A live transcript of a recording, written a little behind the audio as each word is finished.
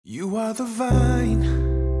You are the vine,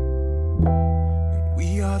 and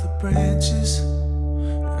we are the branches.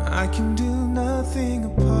 I can do nothing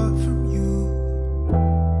apart from you.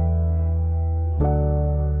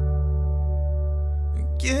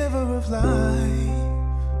 Giver of life,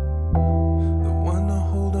 the one to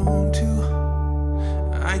hold on to.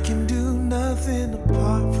 I can do nothing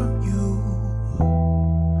apart from you.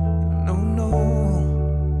 No, no.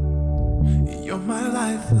 You're my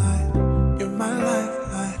lifeline. You're my lifeline.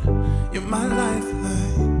 You're my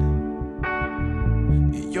lifeline.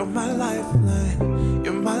 You're my lifeline.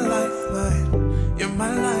 You're my lifeline. You're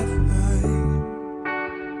my lifeline.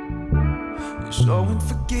 You're showing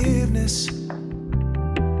forgiveness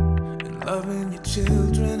and loving your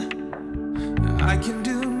children. I can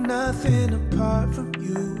do nothing apart from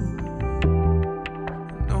you.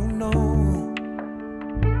 No, no.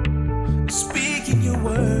 Speaking your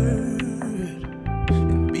word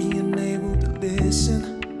and being able to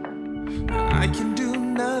listen. I can do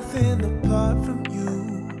nothing apart from you.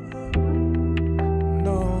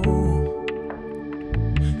 No.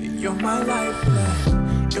 You're my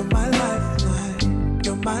lifeline. You're my lifeline.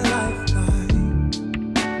 You're my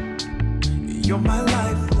lifeline. You're my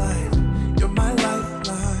lifeline. You're my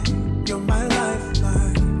lifeline. You're my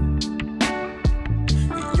lifeline.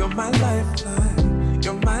 You're my lifeline.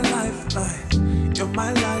 You're my lifeline. You're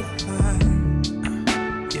my lifeline.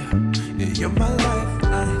 Yeah. You're my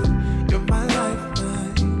lifeline. You're my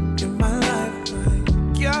lifeline. You're my lifeline.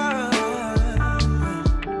 Yeah.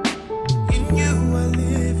 In you I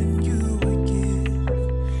live, in you I give.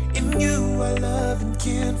 In you I love and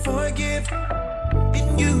can't forgive. In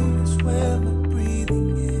you is where my breathing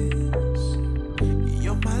is.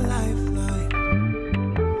 You're my lifeline.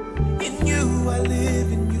 In you I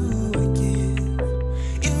live, in you I give.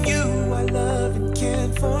 In you I love and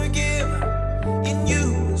can't forgive. In you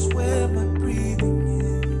is where my breathing is.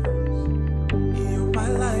 You're my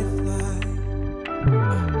lifeline.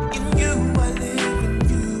 In you I live, in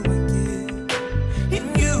you I give. In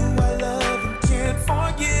you I love and can't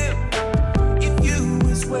forgive. In you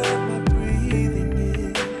is where my breathing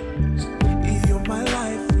is. You're my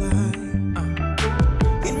lifeline.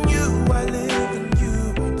 In you I live, in you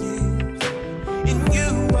I give. In you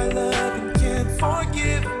I love and can't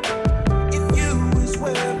forgive. In you is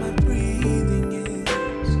where my breathing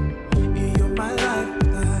is. You're my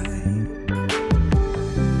lifeline.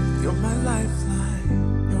 You're my lifeline.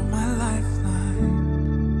 You're my lifeline.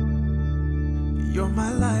 You're my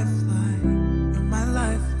lifeline. You're my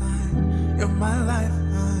lifeline. You're my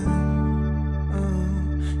lifeline.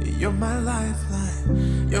 You're my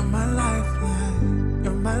lifeline. You're my lifeline.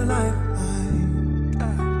 You're my lifeline.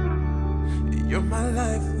 You're my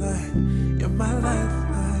lifeline. You're my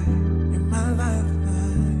lifeline. You're my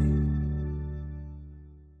lifeline.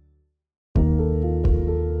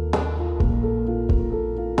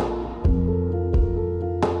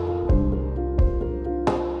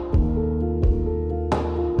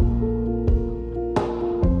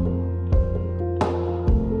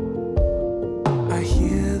 I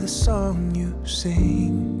hear the song you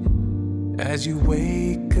sing as you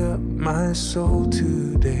wake up my soul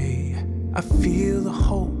today. I feel the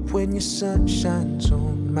hope when your sun shines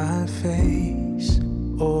on my face.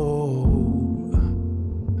 Oh,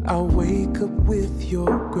 I'll wake up with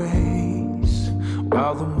your grace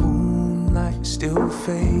while the moonlight's still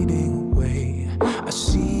fading away. I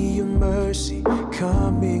see your mercy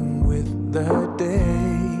coming with the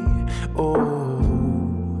day. Oh,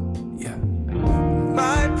 yeah.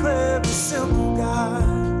 My prayer is simple, God.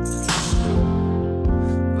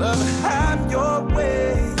 Love, have your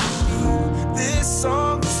way. This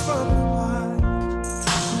song is from the heart.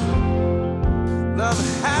 Love,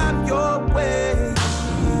 have your way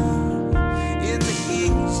in the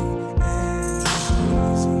easy and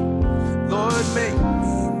easy. Lord, make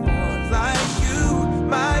me more like you.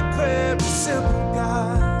 My prayer is simple,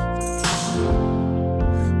 God.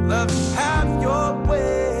 Love, have your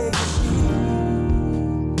way.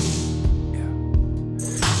 Yeah.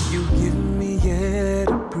 You give me air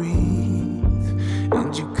to breathe, and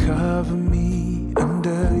you cover me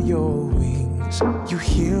under your wings. You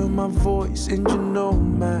hear my voice and you know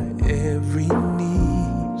my every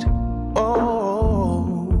need.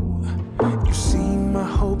 Oh, you see my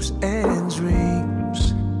hopes and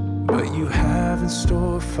dreams, but you have in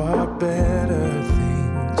store far better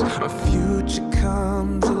things. My future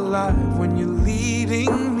comes alive when you're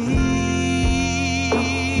leading me.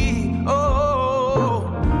 Oh,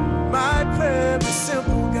 my prayer is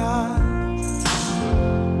simple, God.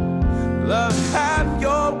 Love, have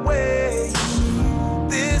your way.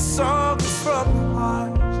 This song is from the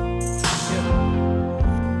heart.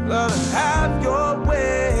 Yeah. Lord, have your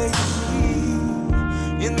way.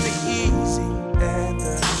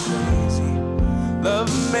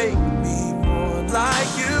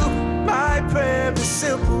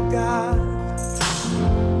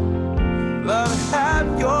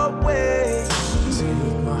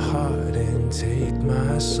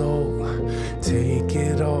 soul. Take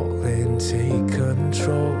it all and take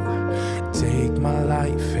control. Take my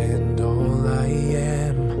life and all I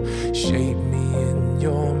am. Shape me in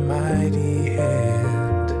your mighty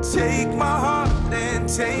hand. Take my heart and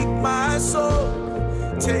take my soul.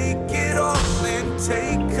 Take it all and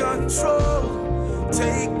take control.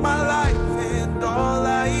 Take my life and all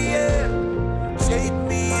I am. Shape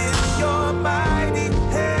me in your mighty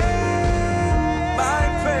hand. My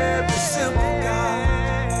prayer is simple, God.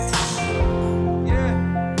 Yeah.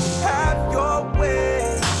 Have your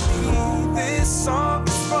way. This song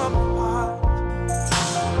is from my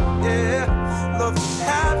heart. Yeah. Love,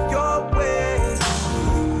 have your way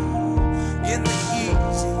in the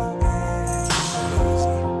easy and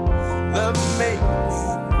crazy. Love, make me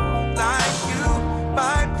like you.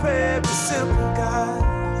 My prayer is simple, God.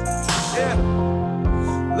 Yeah.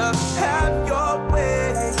 Love, have your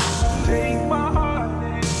way. Take my heart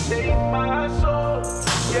and take my soul.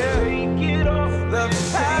 Yeah. Take it all. Love,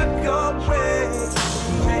 have your way.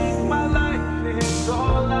 Take my life and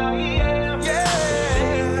all I am. Yeah.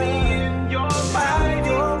 Take me in your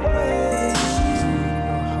mighty way. Take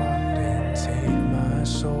my heart and take my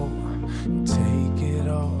soul. Take it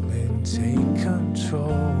all and take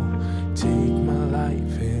control. Take my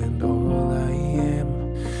life and all I am.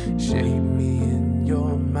 Shape me in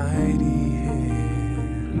your mighty hand.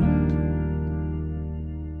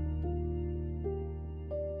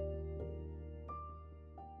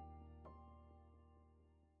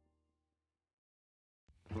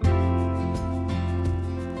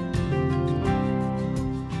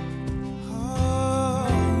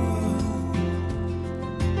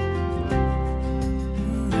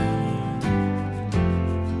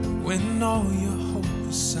 When all your hope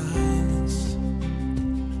is silenced,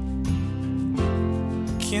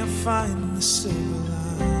 can't find the silver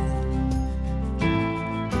lining,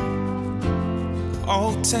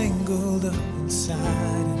 all tangled up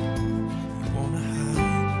inside and you wanna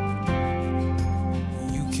hide,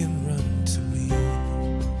 you can run to me.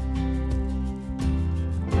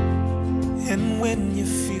 And when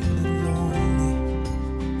you're feeling lonely,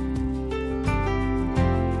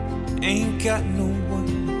 ain't got no one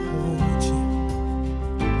to hold you,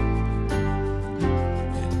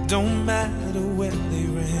 it don't matter where they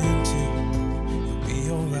ran to, you'll be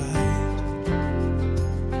alright,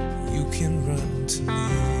 you can run to me.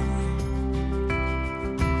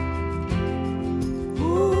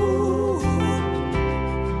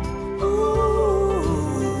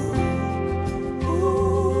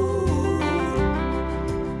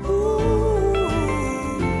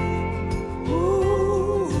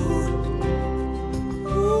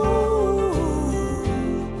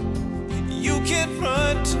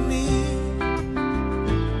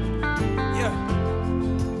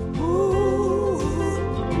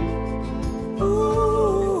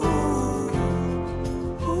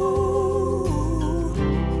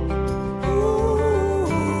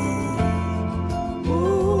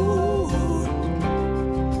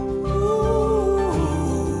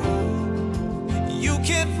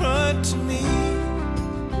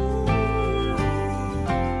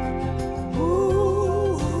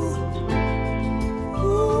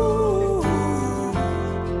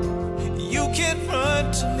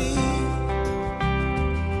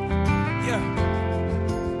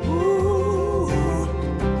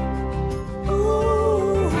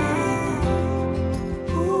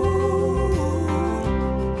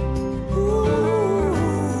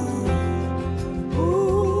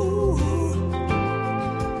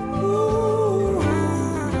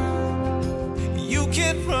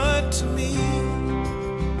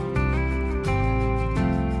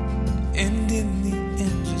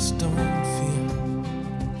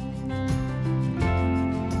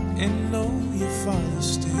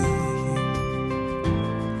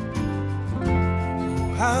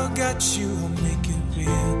 You will make it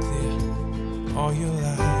real clear all your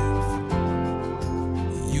life.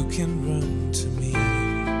 You can run to me.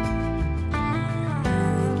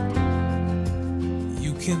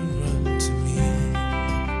 You can run to me.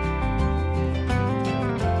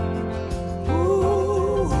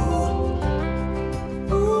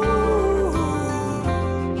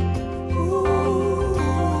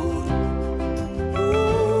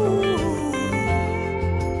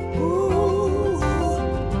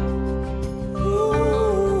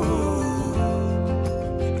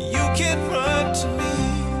 You can run to me.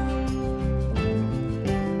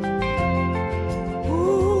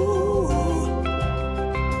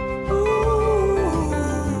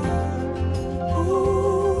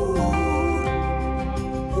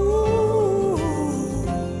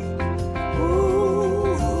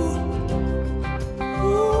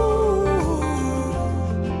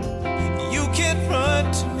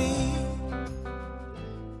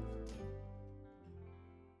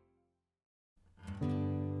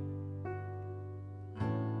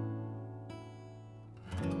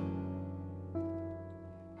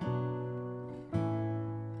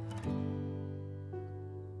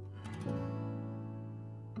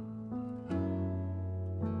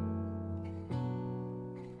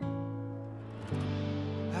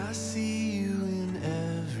 I see you in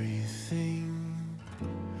everything.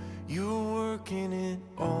 You're working it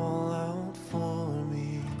all out for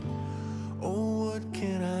me. Oh, what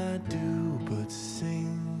can I do but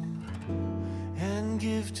sing and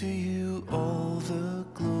give to you all the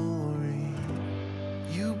glory?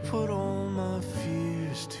 You put all my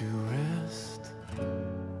fears to rest.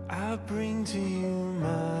 I bring to you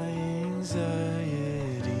my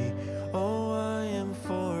anxiety. Oh, I am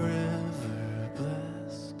forever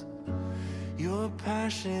blessed. Your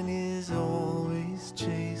passion is always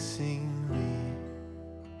chasing me.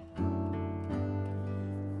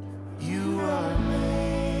 You are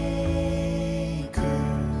maker,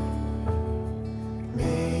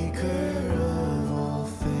 maker of all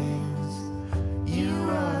things. You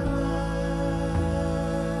are lover,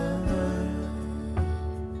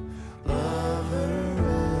 lover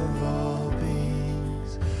of all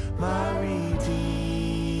beings, my redeemer,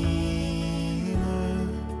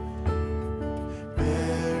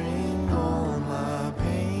 bearing all my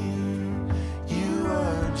pain. You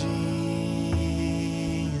are Jesus,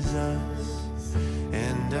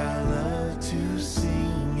 and I love to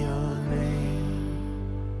sing your name.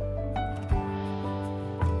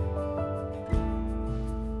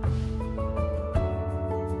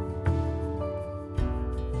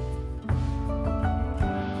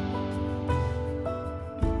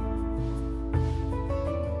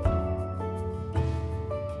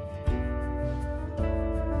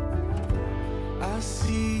 I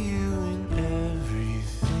see you in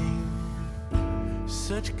everything,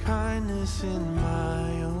 such kindness in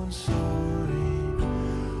my own story.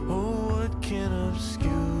 Oh, what can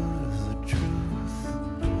obscure the truth?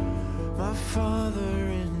 My Father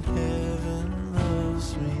in heaven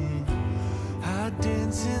loves me. I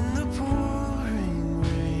dance in the pouring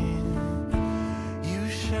rain. You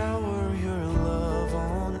shower your love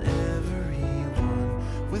on everyone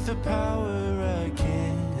with a power I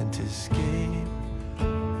can't escape.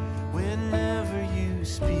 Whenever you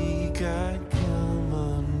speak, I come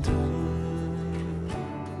undone.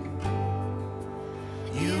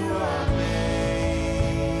 You are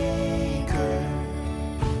maker,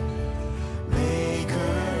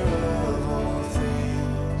 maker of all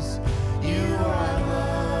things. You are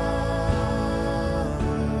lover,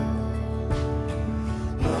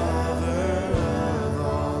 lover of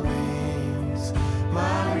all beings,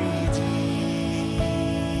 my redeemer,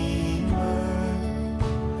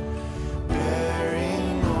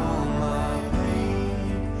 bearing all my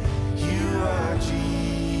pain. You are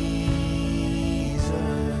Jesus,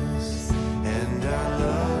 and I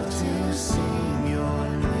love to sing your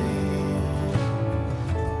name.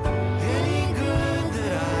 Any good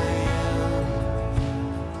that I am,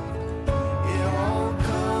 it all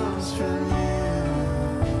comes from you.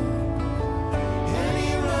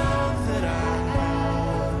 Any love that I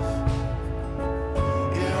have,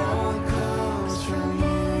 it all comes from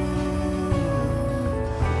you.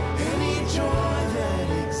 Any joy that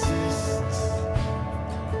exists,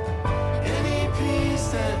 any peace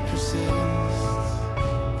that persists,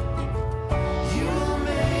 you will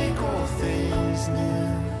make all things new.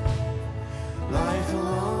 Life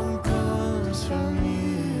alone comes from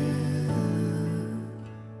you,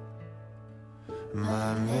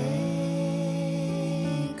 my maker,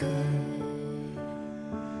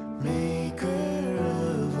 maker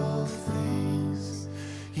of all things.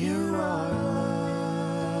 You are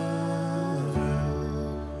lover,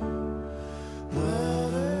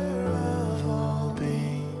 lover of all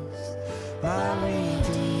beings, my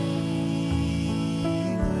redeemer,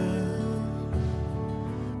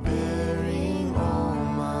 bearing all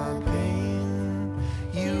my pain.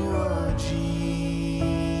 You are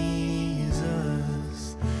Jesus,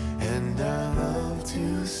 and I love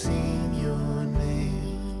to sing your name.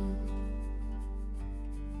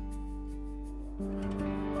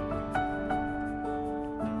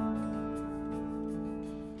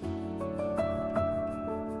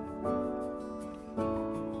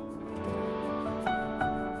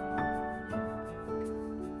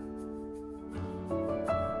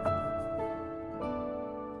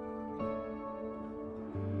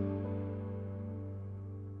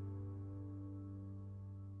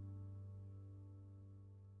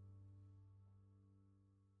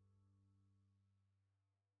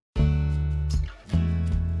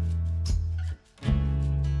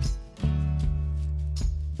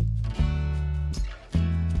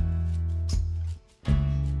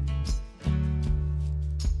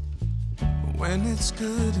 When it's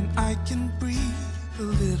good and I can breathe a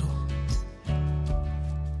little,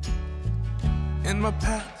 and my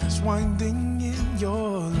path is winding in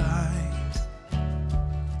your light,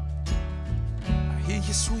 I hear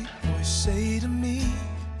your sweet voice say to me,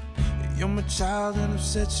 You're my child and I've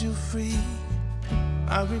set you free.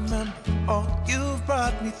 I remember all you've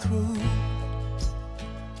brought me through.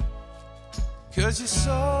 'Cause you're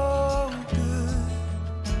so good,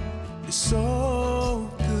 you're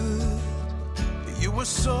so good. You were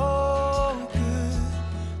so good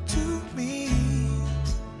to me.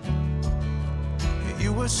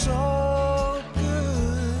 You were so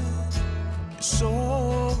good, you're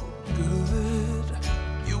so good.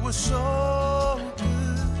 You were so good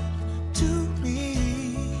to me.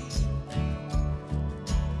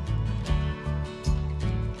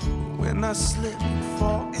 When I slip and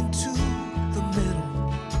fall into the middle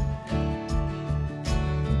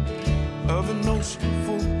of an ocean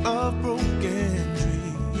full of broken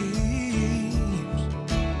dreams,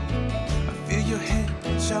 I feel your hand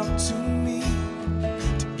shout to me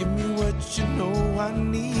to give me what you know I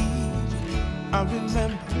need. I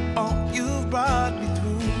remember all you've brought me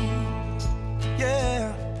through.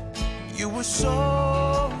 Yeah, you were so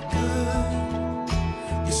good,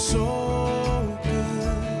 you're so good.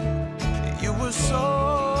 You were so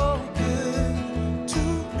good to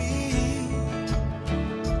me.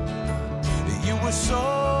 You were so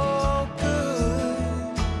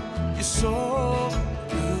good, you're so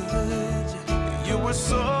good. You were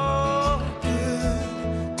so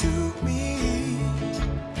good to me.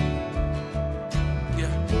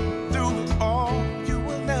 Yeah, through it all, you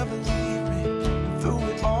will never leave me. Through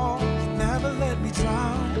it all, you never let me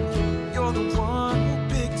drown. You're the one who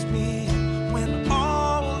picks me when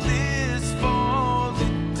all is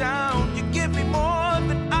falling down. You give me more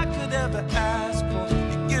than I could ever ask for.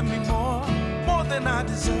 You give me more than I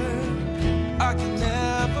deserve. I can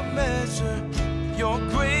never measure your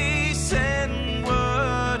grace and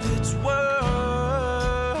what it's worth.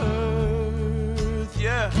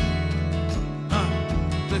 Yeah,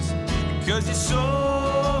 listen, 'cause you're so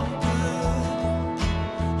good,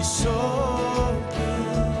 you're so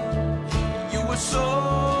good. You were so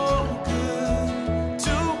good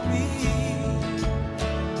to me.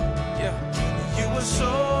 Yeah, you were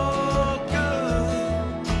so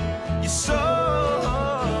good, you're so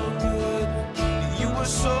good. You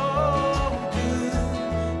were so good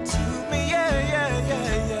to me. Yeah, yeah,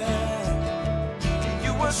 yeah, yeah.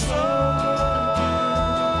 You were so.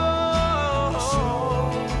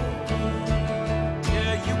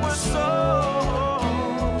 Yeah, you were so.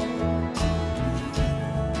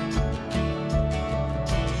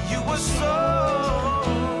 You were so.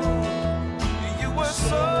 You were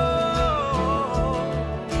so.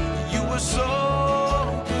 You were so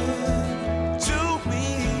good to me.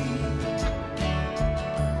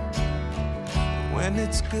 When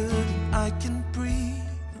it's good, I can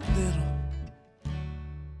breathe a little.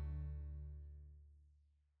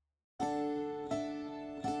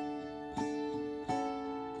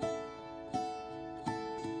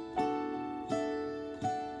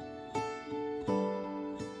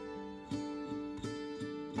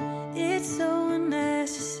 It's so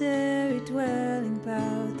unnecessary dwelling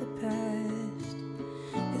about the past,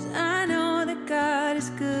 'cause I know that God is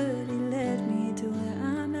good, He led me to where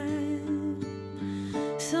I'm at.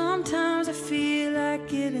 Sometimes I feel like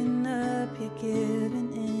giving up, you're giving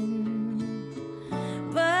in,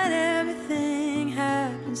 but everything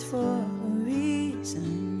happens for a reason.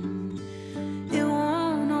 It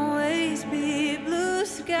won't always be blue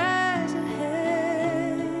skies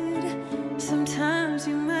ahead. Sometimes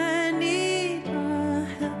you might need more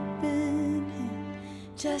helping hand,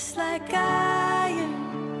 just like iron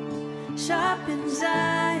sharpens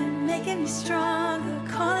iron, making me stronger,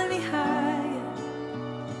 calling me higher.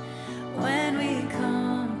 When we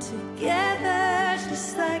come together,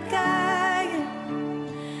 just like iron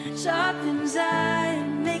sharpens iron,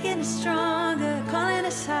 making us stronger, calling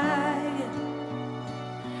us higher.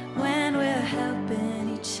 When we're helping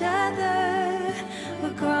each other,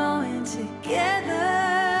 we're growing together.